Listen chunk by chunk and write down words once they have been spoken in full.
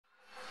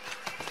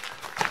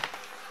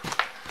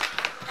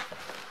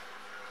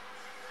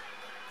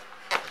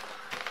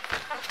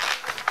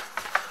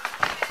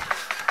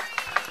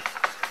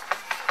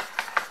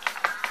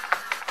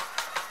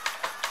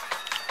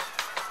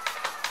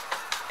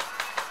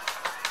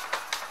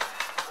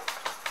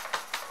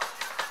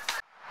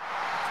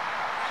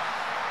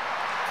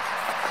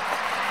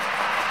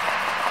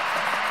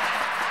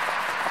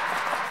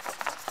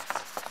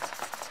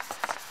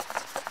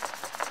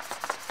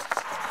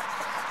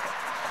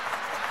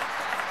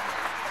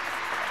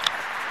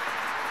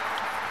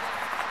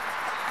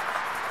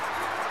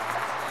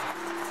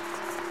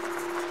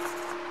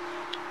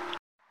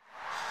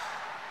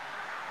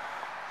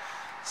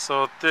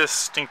So this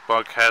stink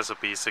bug has a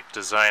basic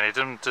design.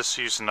 I'm just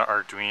using the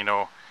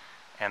Ardunio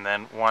and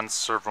then one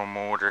servo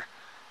motor,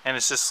 and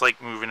it's just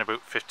like moving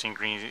about 15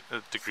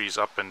 degrees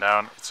up and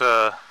down. It's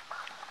a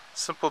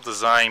simple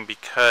design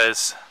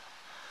because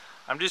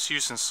I'm just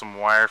using some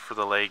wire for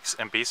the legs,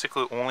 and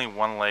basically only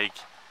one leg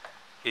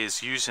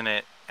is using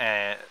it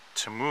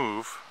to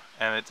move,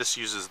 and it just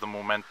uses the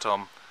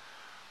momentum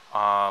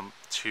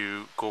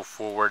to go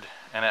forward.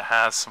 And it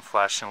has some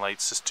flashing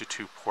lights, just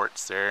two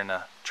ports there, and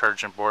a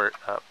charging board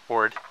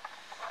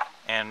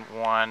and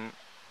one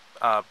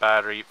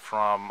battery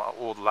from an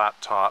old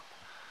laptop.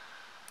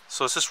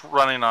 So it's just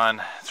running on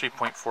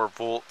 3.4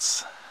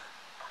 volts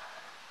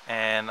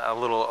and a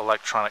little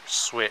electronic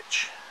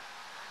switch.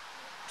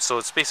 So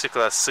it's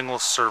basically a single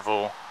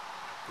servo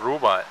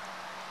robot,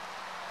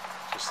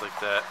 just like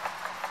that.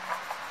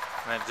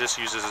 And it just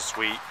uses its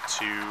weight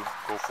to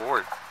go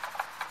forward.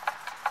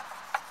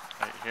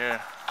 Right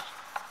here.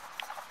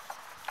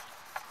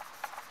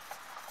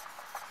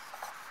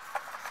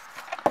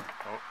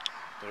 Oh,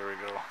 there we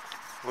go.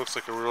 Looks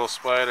like a real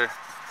spider.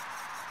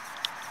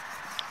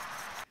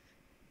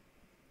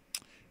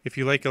 If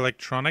you like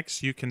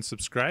electronics, you can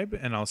subscribe,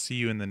 and I'll see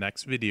you in the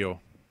next video.